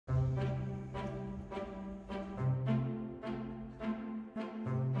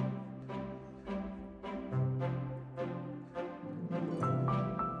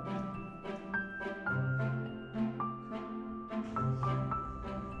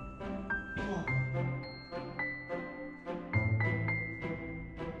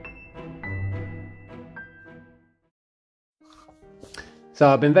So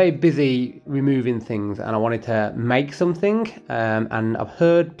I've been very busy removing things and I wanted to make something, and I've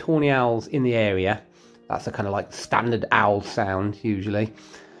heard tawny owls in the area. That's a kind of like standard owl sound usually.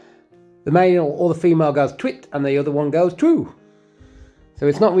 The male or the female goes twit and the other one goes true. So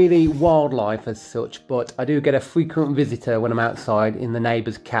it's not really wildlife as such, but I do get a frequent visitor when I'm outside in the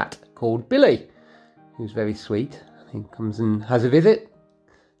neighbour's cat called Billy, who's very sweet. He comes and has a visit,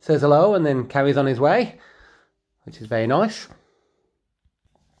 says hello and then carries on his way, which is very nice.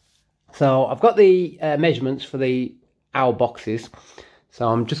 So I've got the measurements for the owl boxes. So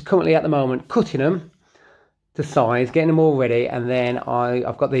I'm just currently at the moment cutting them to size, getting them all ready, and then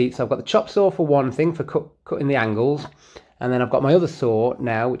I've got the chop saw for one thing for cutting the angles, and then I've got my other saw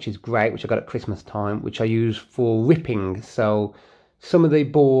now, which is great, which I got at Christmas time, which I use for ripping. So some of the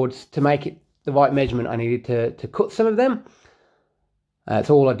boards, to make it the right measurement, I needed to cut some of them.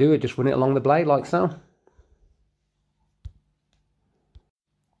 So all I do is just run it along the blade like so.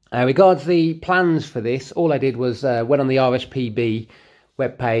 Regards the plans for this, all I did was went on the RSPB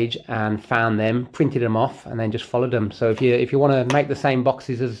webpage and found them, printed them off, and then just followed them. So if you want to make the same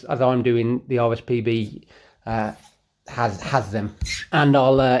boxes as I'm doing, the RSPB has them, and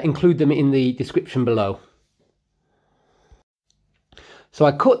I'll include them in the description below. So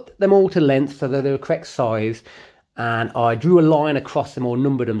I cut them all to length so that they're the correct size, and I drew a line across them or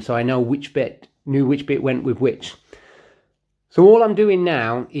numbered them so I know which bit went with which. So all I'm doing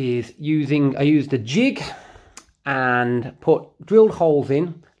now is I used a jig and drilled holes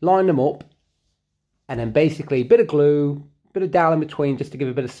in, lined them up, and then basically a bit of glue, bit of dowel in between just to give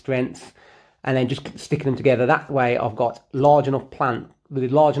a bit of strength, and then just sticking them together. That way I've got large enough planks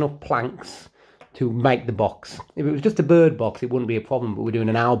to make the box. If it was just a bird box, it wouldn't be a problem, but we're doing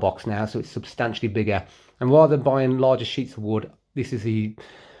an owl box now, so it's substantially bigger. And rather than buying larger sheets of wood, this is the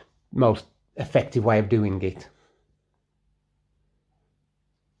most effective way of doing it.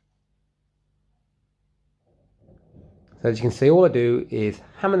 So as you can see, all I do is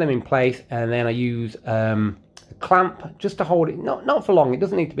hammer them in place, and then I use a clamp just to hold it, not for long, it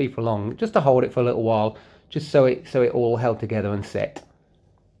doesn't need to be for long, just to hold it for a little while, just so it all held together and set.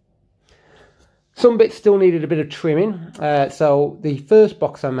 Some bits still needed a bit of trimming, so the first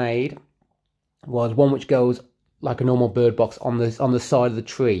box I made was one which goes like a normal bird box on the side of the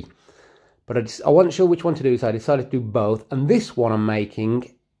tree. But I wasn't sure which one to do, so I decided to do both, and this one I'm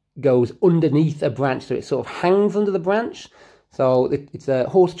making goes underneath a branch, so it sort of hangs under the branch. So it's a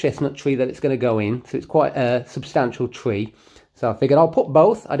horse chestnut tree that it's going to go in, so it's quite a substantial tree. So I figured I'll put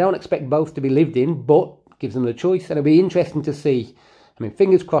both. I don't expect both to be lived in, but gives them the choice, and it'll be interesting to see. I mean,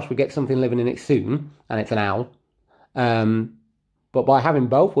 fingers crossed we get something living in it soon, and it's an owl. But by having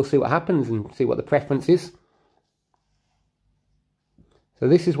both, we'll see what happens and see what the preference is. So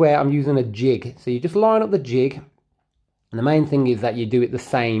this is where I'm using a jig. So you just line up the jig, and the main thing is that you do it the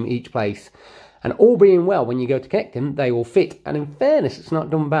same each place. And all being well, when you go to connect them, they will fit. And in fairness, it's not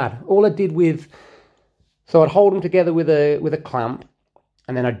done bad. All I did so I'd hold them together with a clamp,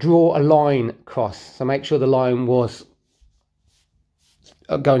 and then I'd draw a line across. So make sure the line was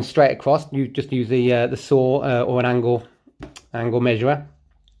going straight across. You just use the saw or an angle measurer.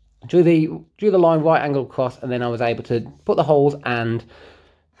 Drew the line right angle across, and then I was able to put the holes, and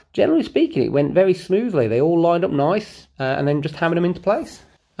generally speaking, it went very smoothly. They all lined up nice, and then just hammered them into place.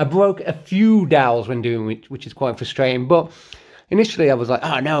 I broke a few dowels when doing it, which is quite frustrating. But initially, I was like,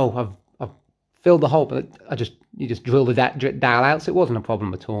 "Oh no, I've filled the hole," but you just drill the dowel out, so it wasn't a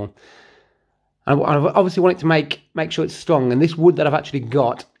problem at all. And I obviously want it to make sure it's strong. And this wood that I've actually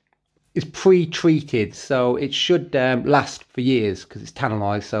got is pre-treated, so it should last for years because it's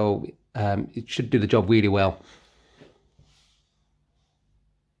tannalized, so it should do the job really well.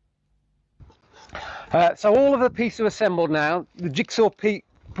 So all of the pieces are assembled now. The jigsaw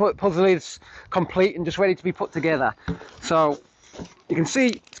puzzle is complete and just ready to be put together. So you can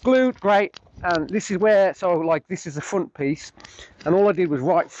see it's glued, great. And this is where, so like this is the front piece, and all I did was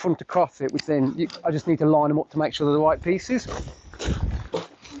right front across it, which then I just need to line them up to make sure they're the right pieces.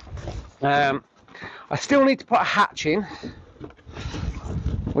 I still need to put a hatch in,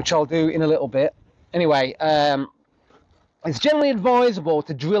 which I'll do in a little bit. Anyway, it's generally advisable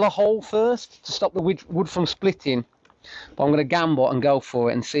to drill a hole first to stop the wood from splitting, but I'm going to gamble and go for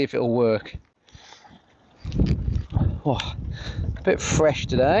it and see if it'll work. Oh, a bit fresh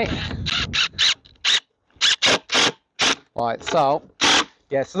today. Right, so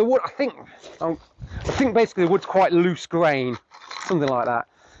yeah, so the wood, I think basically the wood's quite loose grain, something like that.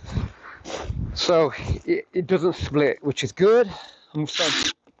 So it doesn't split, which is good. I'm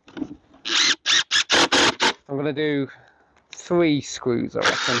going to do 3 screws, I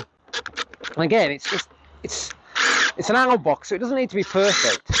reckon. And again, it's It's an owl box, so it doesn't need to be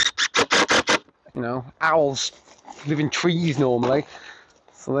perfect. You know, owls live in trees normally,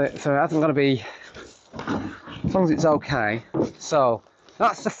 so it hasn't got to be, as long as it's okay. So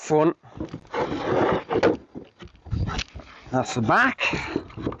that's the front. That's the back.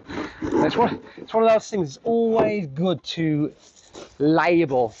 It's one of those things. It's always good to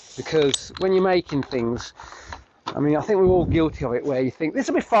label, because when you're making things, I mean, I think we're all guilty of it, where you think this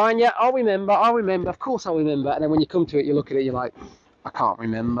will be fine, yeah, I'll remember, of course I'll remember, and then when you come to it, you look at it, you're like, I can't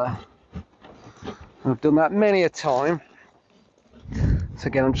remember. I've done that many a time. So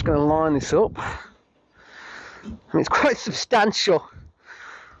again, I'm just going to line this up. I mean, it's quite substantial.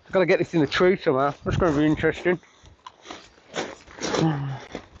 I've got to get this in the tree somehow. That's going to be interesting.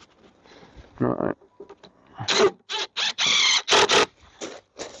 Right.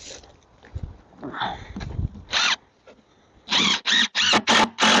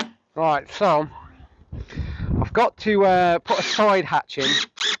 Right, so I've got to put a side hatch in.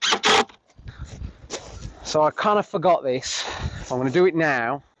 So I kind of forgot this. So I'm going to do it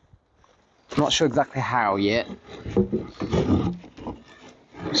now. I'm not sure exactly how yet.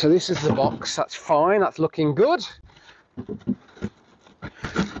 So this is the box. That's fine. That's looking good.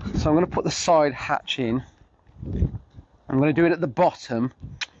 So I'm going to put the side hatch in. I'm going to do it at the bottom.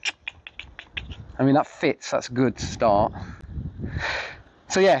 I mean, that fits. That's a good start.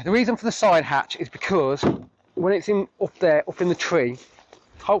 So yeah, the reason for the side hatch is because when it's up there, up in the tree,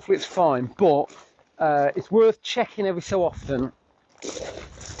 hopefully it's fine, but it's worth checking every so often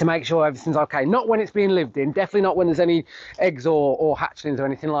to make sure everything's okay. Not when it's being lived in, definitely not when there's any eggs or hatchlings or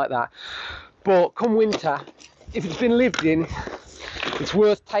anything like that. But come winter, if it's been lived in, it's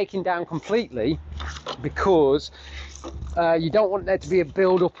worth taking down completely, because you don't want there to be a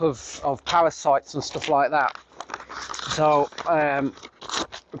build-up of parasites and stuff like that. So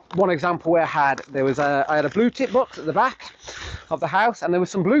one example where I had a blue tit box at the back of the house, and there was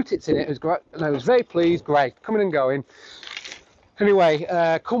some blue tits in it. It was great, and I was very pleased. Great, coming and going. Anyway,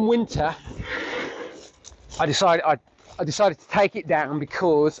 come winter, I decided to take it down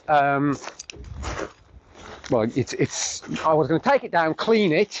because well, I was going to take it down,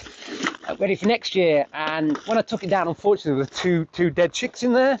 clean it, ready for next year. And when I took it down, unfortunately, there were two dead chicks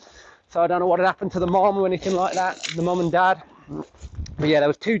in there. So I don't know what had happened to the mom or anything like that, the mom and dad. But yeah, there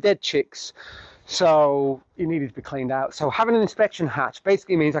was 2 dead chicks, so it needed to be cleaned out. So having an inspection hatch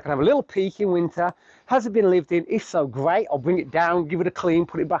basically means I can have a little peek in winter. Has it been lived in? If so, great. I'll bring it down, give it a clean,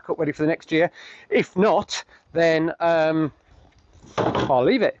 put it back up ready for the next year. If not, then I'll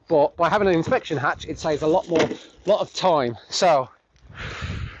leave it. But by having an inspection hatch, it saves a lot of time. So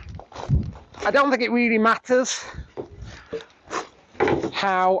I don't think it really matters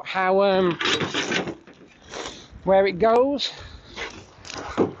how where it goes.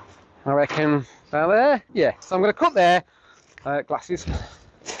 I reckon about there. Yeah, so I'm going to cut there, glasses,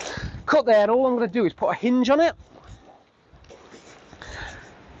 cut there, and all I'm going to do is put a hinge on it.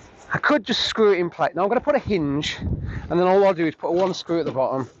 I could just screw it in place. Now I'm going to put a hinge, and then all I'll do is put one screw at the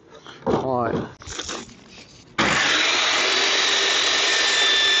bottom. All right.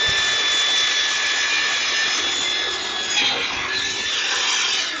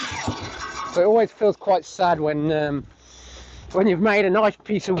 So it always feels quite sad when you've made a nice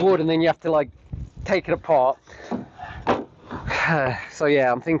piece of wood and then you have to like take it apart. So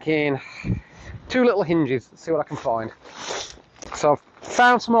yeah, I'm thinking 2 little hinges. Let's see what I can find. So I've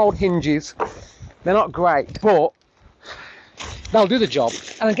found some old hinges. They're not great, but they'll do the job.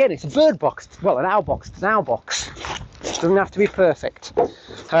 And again, it's a bird box. Well, an owl box. It's an owl box. It doesn't have to be perfect.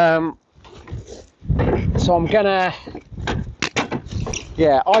 So I'm gonna,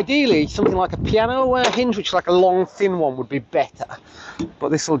 yeah, ideally something like a piano hinge, which is like a long thin one, would be better, but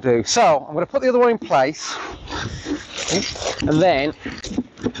this will do. So I'm going to put the other one in place, and then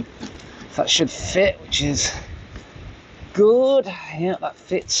that should fit, which is good. Yeah, that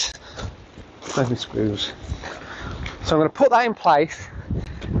fits. Where's my screws? So I'm going to put that in place,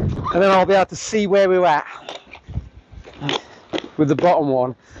 and then I'll be able to see where we're at with the bottom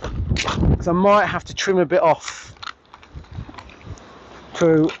one, because I might have to trim a bit off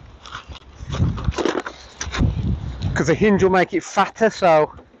because the hinge will make it fatter.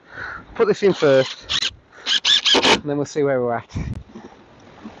 So put this in first, and then we'll see where we're at.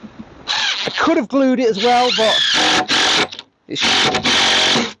 I could have glued it as well, but it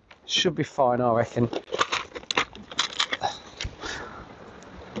should be fine, I reckon.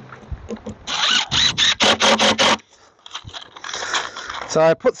 So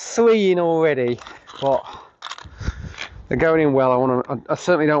I put 3 in already, but they're going in well. I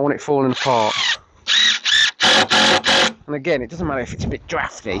certainly don't want it falling apart. And again, it doesn't matter if it's a bit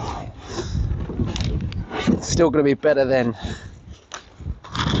drafty. It's still going to be better than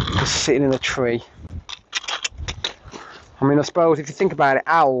just sitting in a tree. I mean, I suppose if you think about it,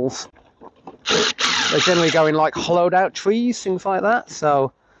 owls, they generally go in like hollowed out trees, things like that.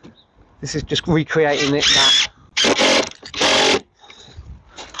 So this is just recreating it that.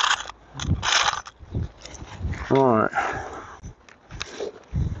 Alright.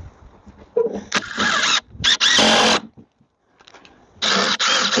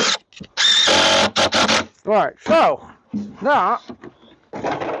 Right, so that,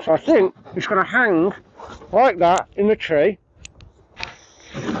 so I think it's going to hang like that in the tree.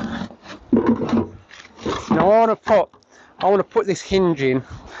 Now I want to put this hinge in,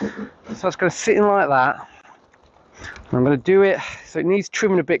 so it's going to sit in like that. And I'm going to do it so it needs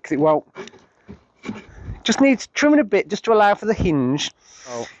trimming a bit because it won't. Just needs trimming a bit just to allow for the hinge.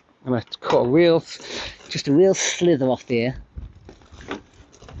 So I'm going to cut just a real slither off there.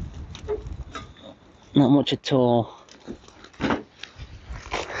 Not much at all. And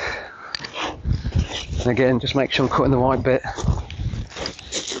again, just make sure I'm cutting the right bit.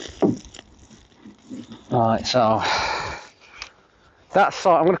 Right, so that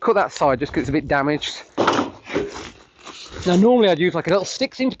side, I'm going to cut that side just because it's a bit damaged. Now normally I'd use like a little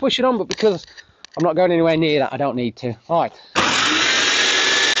stick thing to push it on, but because I'm not going anywhere near that, I don't need to. Alright.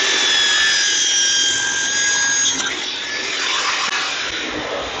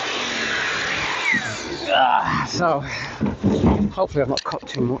 So hopefully I've not cut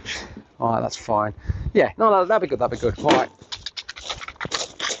too much. Alright, that's fine. Yeah, no, that'd be good, that'd be good. Alright.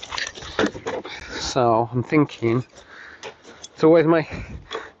 So I'm thinking, it's always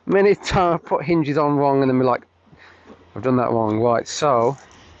many times I put hinges on wrong and then be like, I've done that wrong. Right, so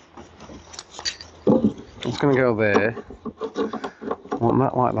I'm just going to go there. I want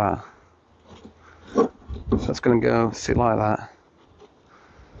that like that. So it's going to go sit like that.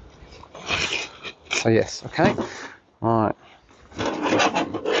 So yes, okay. Alright.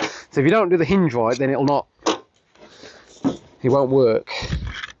 So if you don't do the hinge right, then it won't work.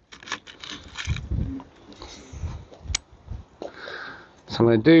 So I'm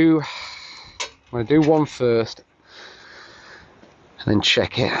going to do one first and then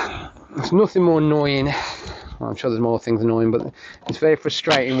check it. There's nothing more annoying. Well, I'm sure there's more things annoying, but it's very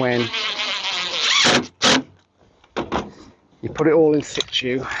frustrating when you put it all in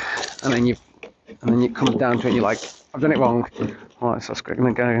situ and then it comes down to it and you're like, I've done it wrong. Alright, so it's going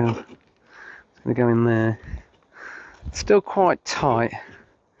to go in there. It's still quite tight.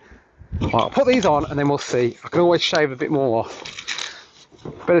 Right, I'll put these on and then we'll see. I can always shave a bit more off.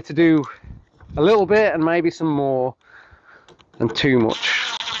 Better to do a little bit and maybe some more than too much.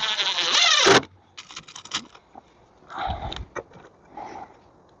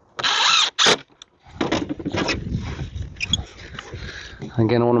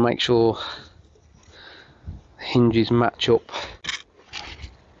 Again, I want to make sure the hinges match up.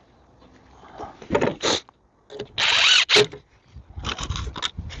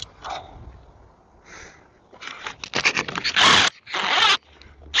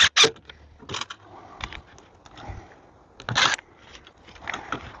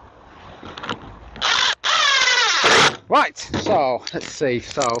 Right, so let's see.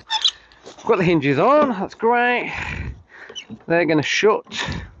 So I've got the hinges on, that's great. They're going to shut,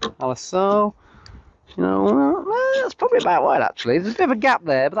 so. You know, that's probably about right actually. There's a bit of a gap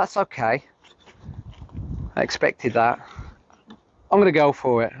there, but that's okay. I expected that. I'm going to go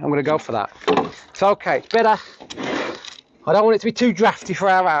for it. I'm going to go for that. It's okay, it's better. I don't want it to be too drafty for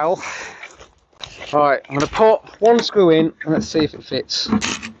our owl. Alright, I'm going to put one screw in and let's see if it fits.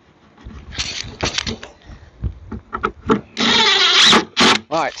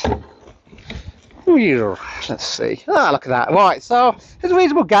 Right. Let's see. Ah, look at that. Right, so there's a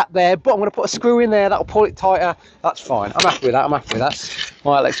reasonable gap there, but I'm going to put a screw in there that'll pull it tighter. That's fine. I'm happy with that. I'm happy with that.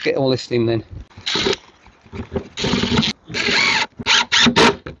 Right, let's get all this in then.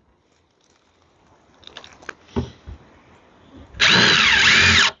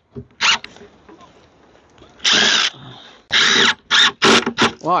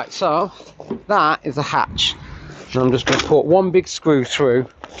 Right, so that is a hatch. And I'm just going to put one big screw through.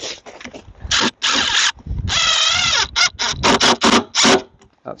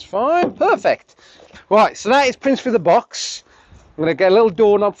 That's fine, perfect. Right, so that is prints through the box. I'm going to get a little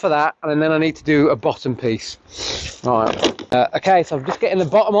doorknob for that, and then I need to do a bottom piece. Right, okay, so I'm just getting the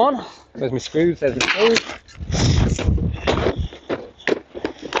bottom on. There's my screws, there's my screws.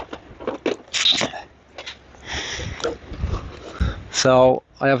 So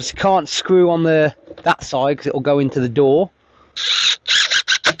I obviously can't screw on that side because it'll go into the door.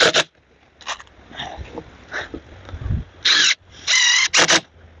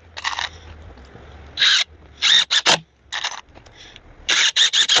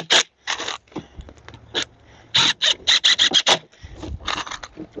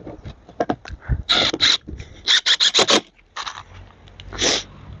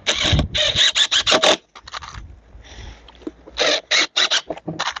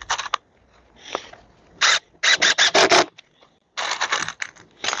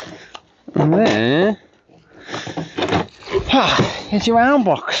 And there. Here's your round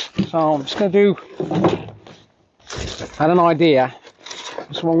box. So I'm just going to do. I had an idea.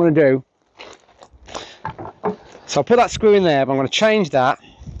 That's what I'm going to do. So I'll put that screw in there, but I'm going to change that.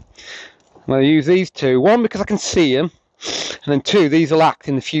 I'm going to use these two. One, because I can see them, and then two, these will act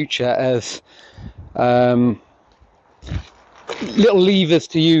in the future as little levers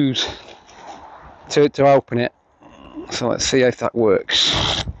to use to open it. So let's see if that works.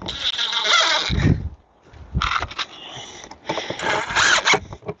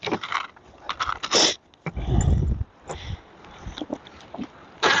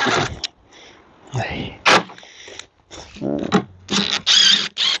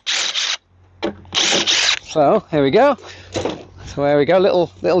 So here we go. So there we go,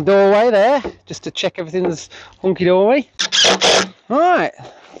 little doorway there, just to check everything's hunky-dory. Right,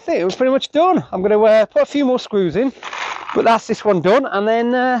 I think it was pretty much done. I'm going to put a few more screws in, but that's this one done, and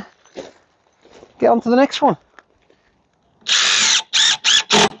then get on to the next one.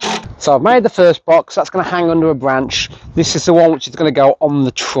 So I've made the first box, that's going to hang under a branch. This is the one which is going to go on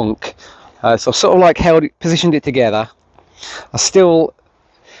the trunk. So I've sort of like positioned it together. I still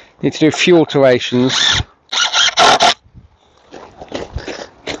need to do a few alterations.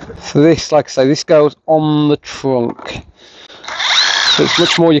 So this, like I say, this goes on the trunk. So it's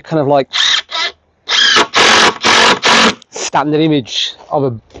much more your kind of like standard image of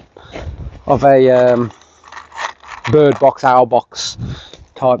a bird box, owl box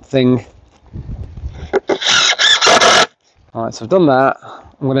type thing. Alright, so I've done that.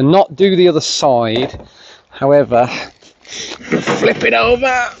 I'm going to not do the other side. However, flip it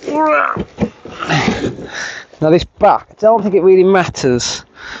over. Now this back, I don't think it really matters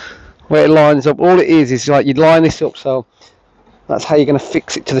where it lines up. All it is like you'd line this up, so that's how you're going to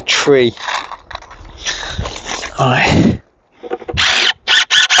fix it to the tree. Alright,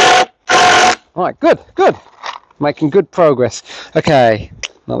 good. Making good progress. Okay,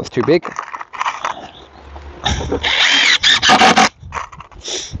 no, that's too big.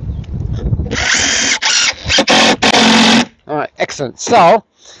 Alright, excellent. So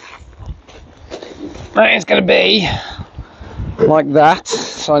that is going to be like that.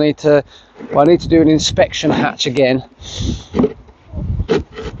 So I need to do an inspection hatch again.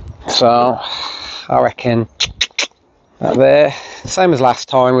 So I reckon that there, same as last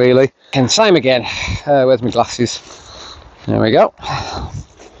time really, and same again. Where's my glasses? There we go.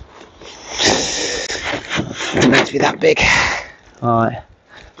 It needs to be that big. All right.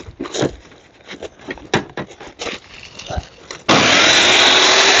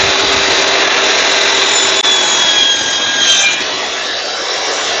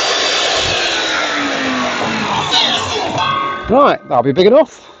 Right, that'll be big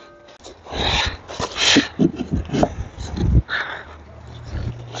enough.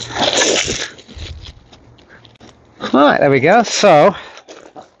 Right, there we go. So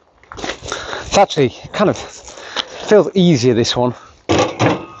it's actually kind of feels easier, this one.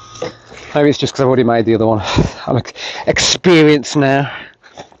 Maybe it's just because I've already made the other one. I'm experienced now.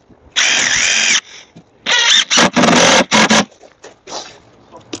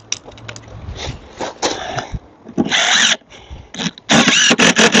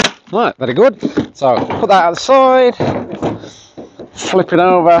 Right, very good. So put that out the side, flip it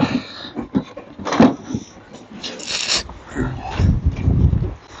over.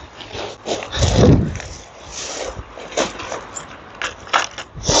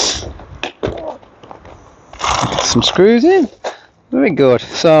 Some screws in. Very good.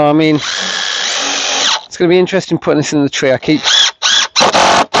 So I mean, it's going to be interesting putting this in the tree. I keep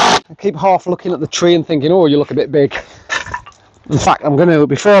half looking at the tree and thinking, oh, you look a bit big. In fact, I'm going to,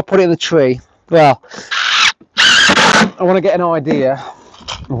 before I put it in the tree, well, I want to get an idea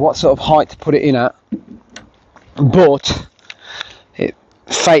of what sort of height to put it in at, but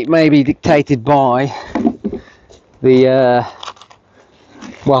fate may be dictated by the,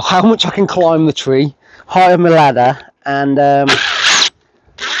 well, how much I can climb the tree, height of my ladder, and the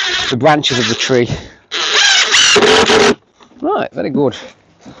branches of the tree. Right, very good.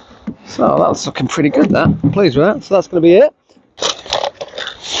 So that's looking pretty good, that. I'm pleased with that. So that's going to be it.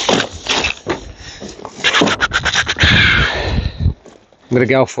 I'm going to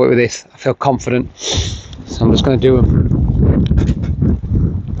go for it with this. I feel confident, so I'm just going to do them.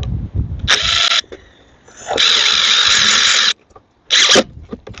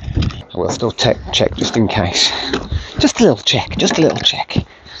 I will still check just in case. Just a little check, just a little check.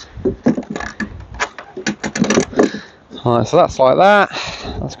 Alright, so that's like that.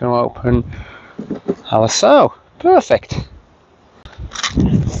 That's going to open how so. Perfect.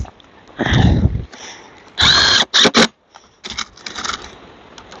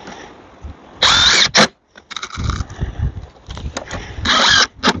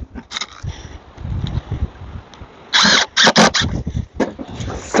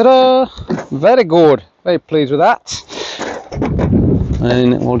 Ta-da! Very good. Very pleased with that.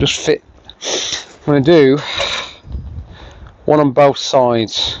 And we'll just fit. I'm going to do one on both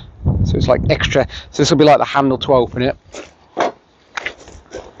sides. So it's like extra. So this will be like the handle to open it.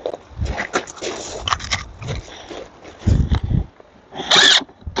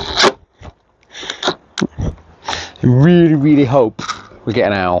 I really, really hope we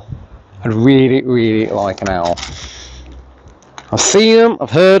get an owl. I'd really, really like an owl. I've seen them, I've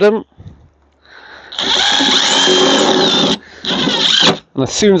heard them. And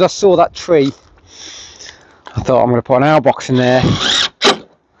as soon as I saw that tree, I thought I'm going to put an owl box in there.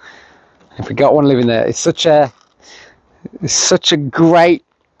 If we got one living there, it's such a great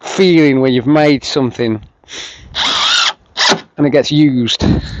feeling when you've made something and it gets used.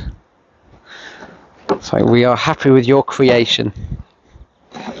 So we are happy with your creation.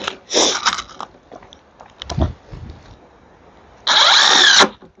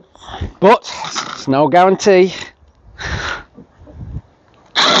 But it's no guarantee.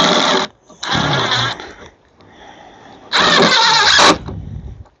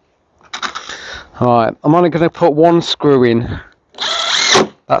 Alright, I'm only going to put one screw in,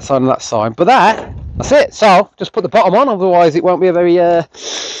 that side and that side, but that's it. So just put the bottom on, otherwise it won't be a very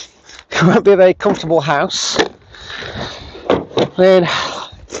comfortable house. Then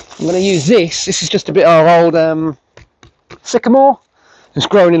I'm going to use this. This is just a bit of old sycamore. It's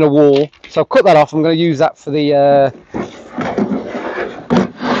growing in a wall, so I'll cut that off. I'm going to use that for the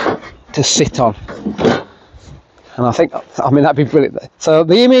to sit on. And I mean that'd be brilliant. So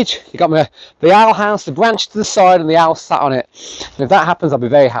the image, you got the owl house, the branch to the side, and the owl sat on it. And if that happens, I'll be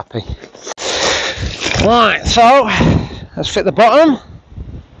very happy. Right, so let's fit the bottom.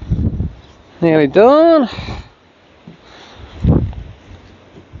 Nearly done.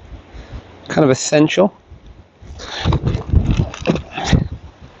 Kind of essential.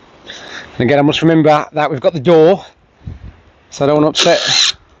 And again, I must remember that we've got the door, so I don't want to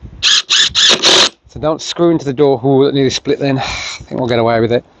upset. So don't screw into the door. Ooh, that nearly split then. I think we'll get away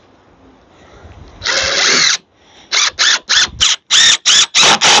with it.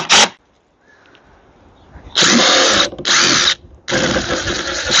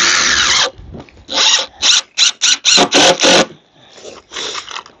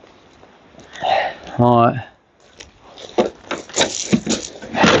 Right.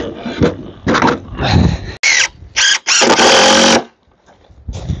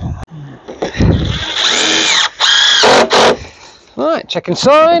 Right, check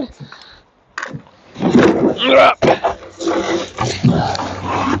inside.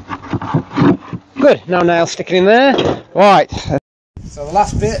 Good, no nails sticking in there. Right. So the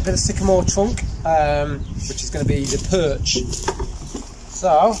last bit of sycamore trunk, which is going to be the perch.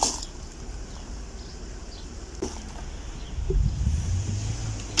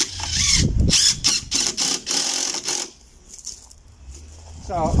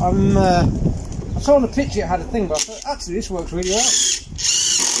 I saw on the picture it had a thing, but I thought actually this works really well.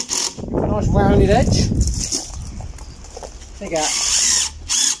 A nice rounded edge. Dig out.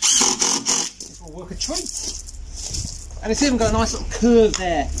 This will work a treat. And it's even got a nice little curve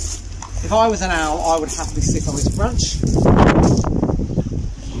there. If I was an owl, I would happily sit on this branch.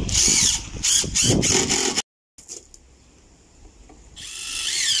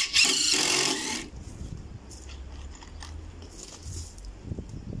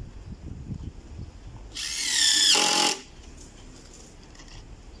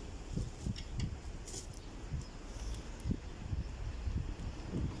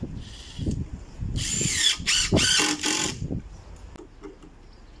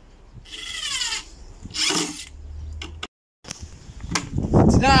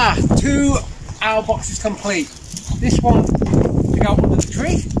 Ta-da! 2 owl boxes complete. This one to go under the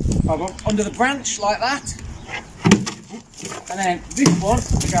tree, under the branch like that, and then this one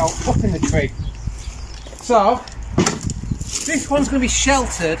to go up in the tree. So this one's going to be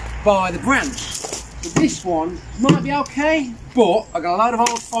sheltered by the branch. But this one might be okay, but I've got a load of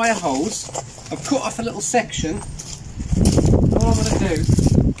old fire hose. I've cut off a little section. All I'm going to do is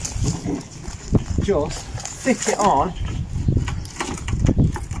just fit it on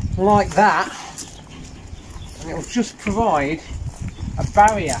like that, and it will just provide a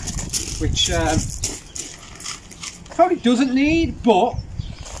barrier, which probably doesn't need, but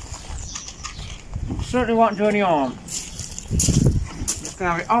certainly won't do any harm. Just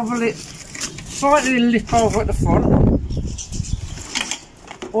going to have it over slightly lip over at the front.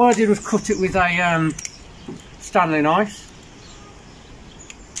 All I did was cut it with a Stanley knife.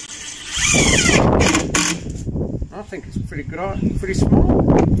 I think it's pretty good, pretty small.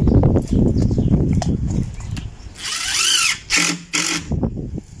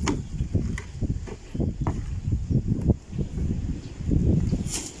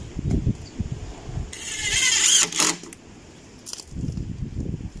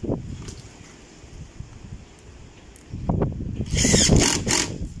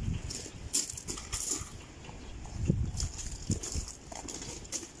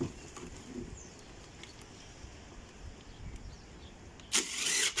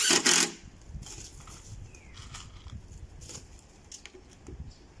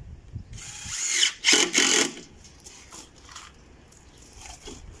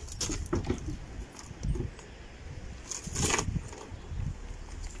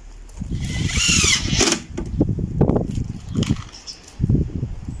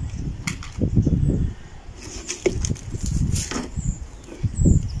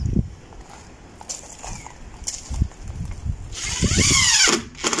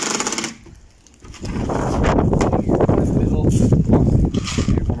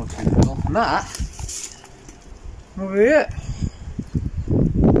 And that will be it.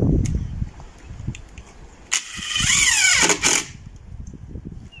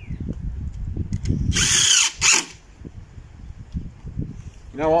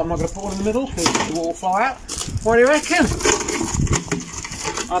 You know what, I'm not going to put one in the middle because the water will fly out. What do you reckon?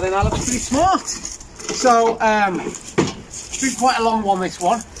 I think that looks pretty smart. So, it's been quite a long one, this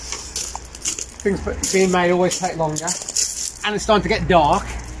one. Things being made always take longer. And it's starting to get dark.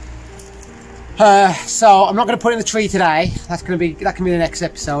 So I'm not going to put it in the tree today. That can be the next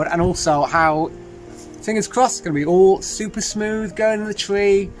episode. And also how, fingers crossed, it's going to be all super smooth going in the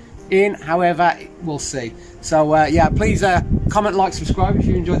tree. However, we'll see. So yeah, please comment, like, subscribe if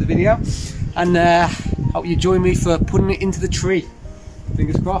you enjoyed the video, and hope you join me for putting it into the tree.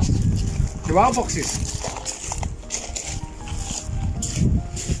 Fingers crossed. To our boxes.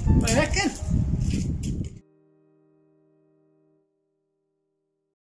 What do you reckon?